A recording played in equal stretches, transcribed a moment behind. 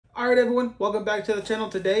All right, everyone, welcome back to the channel.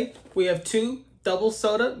 Today, we have two double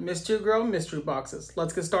soda MysteryGrail mystery boxes.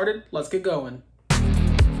 Let's get started. Let's get going.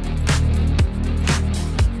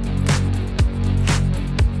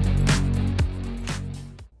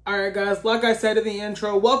 All right, guys, like I said in the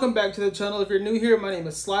intro, welcome back to the channel. If you're new here, my name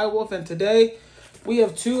is Sly Wolf, and today we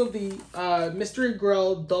have two of the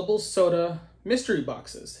MysteryGrail double soda mystery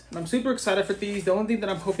boxes. And I'm super excited for these. The only thing that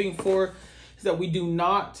I'm hoping for is that we do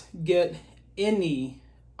not get any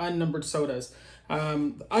unnumbered sodas.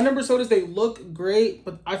 Unnumbered sodas, they look great,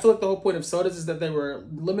 but I feel like the whole point of sodas is that they were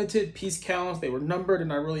limited piece counts, they were numbered,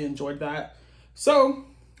 and I really enjoyed that. So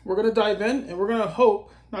we're gonna dive in and we're gonna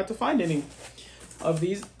hope not to find any of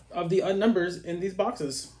the unnumbers in these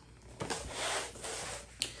boxes.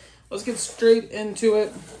 Let's get straight into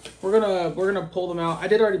it. We're gonna pull them out. I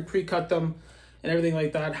did already pre-cut them and everything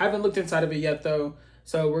like that. Haven't looked inside of it yet though.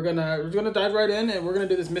 So we're gonna dive right in and we're gonna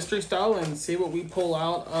do this mystery style and see what we pull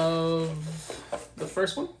out of the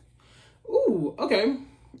first one. Ooh, okay.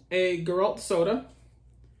 A Geralt soda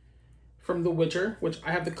from The Witcher, which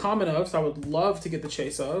I have the common of, so I would love to get the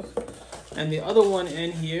chase of. And the other one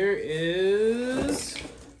in here is,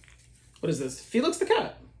 what is this? Felix the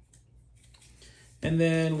Cat. And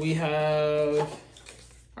then we have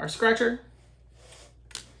our Scratcher.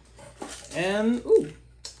 And, ooh,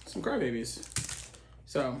 some Crybabies.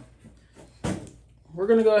 So we're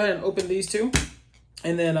gonna go ahead and open these two,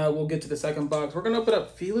 and then we'll get to the second box. We're gonna open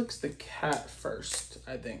up Felix the Cat first,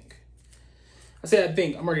 I think. I say I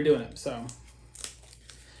think, I'm already doing it, so.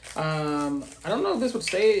 I don't know if this would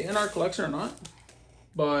stay in our collection or not,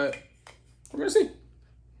 but we're gonna see.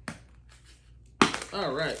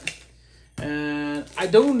 All right, and I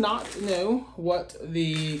do not know what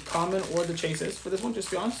the common or the chase is for this one, just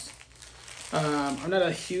to be honest. I'm not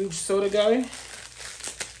a huge soda guy.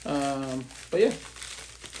 But yeah,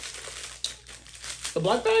 the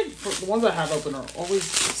black bag, the ones I have open are always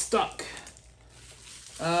stuck.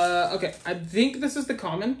 Okay, I think this is the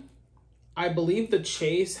common. I believe the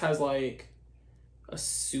chase has like a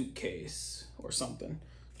suitcase or something.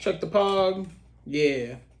 Check the pog.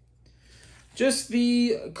 Yeah, just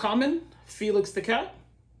the common Felix the Cat.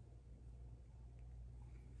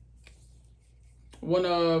 One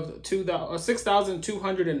of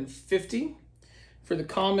 6,250 for the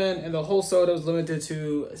common, and the whole soda is limited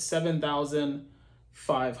to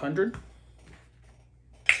 7,500.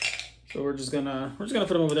 So we're just gonna put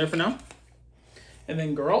them over there for now. And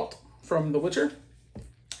then Geralt from The Witcher,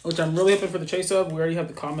 which I'm really hoping for the chase of. We already have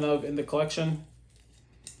the common of in the collection.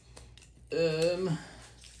 Really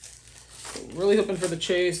hoping for the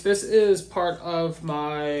chase. This is part of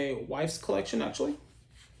my wife's collection, actually.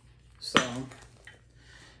 So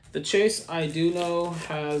the chase, I do know,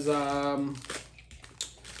 has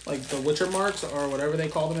like the Witcher marks or whatever they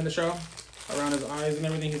call them in the show around his eyes and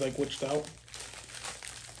everything. He's like witched out.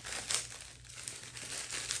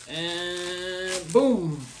 And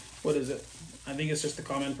boom, what is it? I think it's just a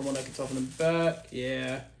common from what I can tell from the back.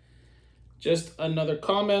 Yeah, just another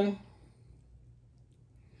common.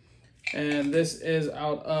 And this is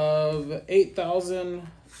out of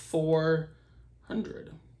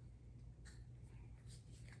 8,400.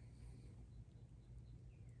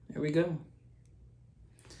 Here we go.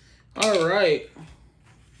 All right.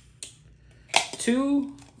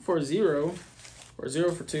 2 for 0, or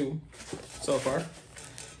 0 for 2 so far.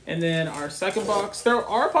 And then our second box, there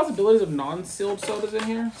are possibilities of non-sealed sodas in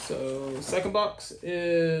here. So second box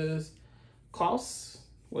is Klaus,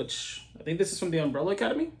 which I think this is from the Umbrella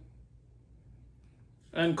Academy.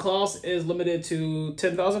 And Klaus is limited to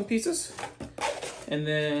 10,000 pieces. And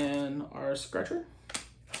then our Scratcher.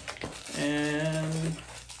 And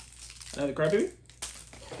another Crybaby.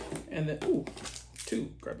 And then, ooh,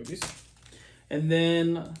 2 Crybabies. And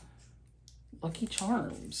then Lucky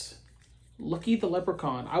Charms. Lucky the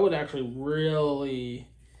Leprechaun. I would actually really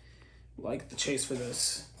like the chase for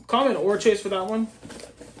this. Common or chase for that one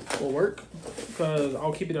will work, because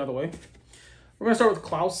I'll keep it out of the way. We're going to start with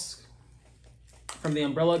Klaus from the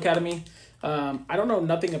Umbrella Academy. I don't know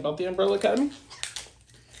nothing about the Umbrella Academy,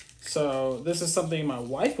 so this is something my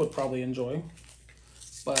wife would probably enjoy,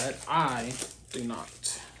 but I do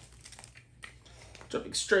not.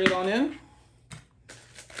 Jumping straight on in.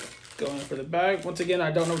 Going for the bag. Once again, I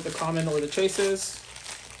don't know what the common or the chase is.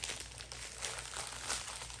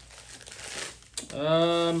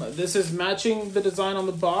 This is matching the design on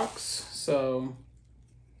the box, so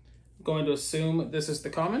I'm going to assume this is the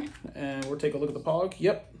common, and we'll take a look at the pog.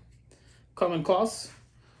 Yep, common Klaus.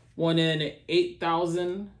 One in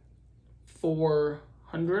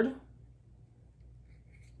 8,400.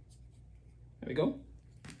 There we go.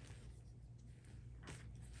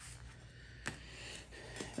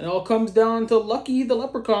 And it all comes down to Lucky the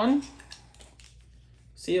Leprechaun.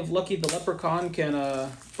 See if Lucky the Leprechaun can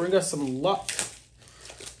bring us some luck.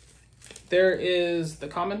 There is the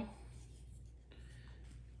common.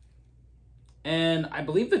 And I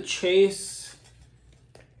believe the chase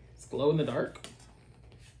is glow in the dark.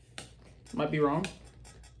 Might be wrong.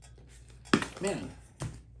 Man.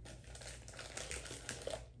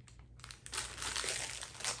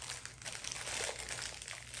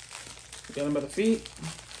 Got him by the feet.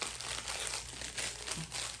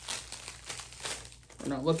 We're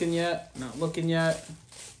not looking yet. Not looking yet.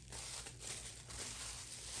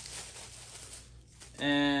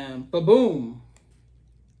 And ba-boom.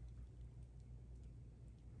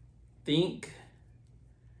 Think.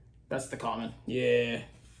 That's the common. Yeah.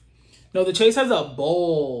 No, the chase has a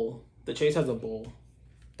bowl. The chase has a bowl.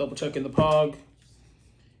 Double checking the pog.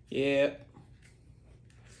 Yeah.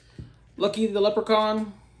 Lucky the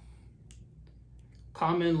Leprechaun.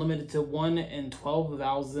 Common limited to 1 in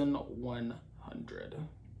 12,100.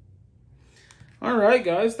 All right,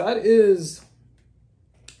 guys, that is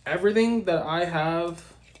everything that I have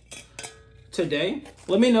today.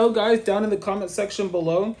 Let me know, guys, down in the comment section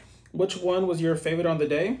below, which one was your favorite on the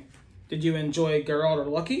day. Did you enjoy Geralt or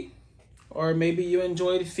Lucky? Or maybe you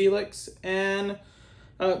enjoyed Felix and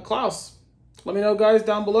Klaus. Let me know, guys,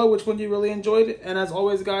 down below which one you really enjoyed. And as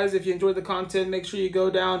always, guys, if you enjoyed the content, make sure you go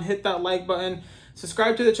down, hit that like button.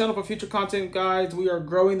 Subscribe to the channel for future content, guys. We are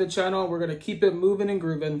growing the channel. We're going to keep it moving and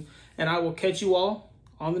grooving. And I will catch you all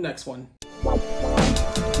on the next one.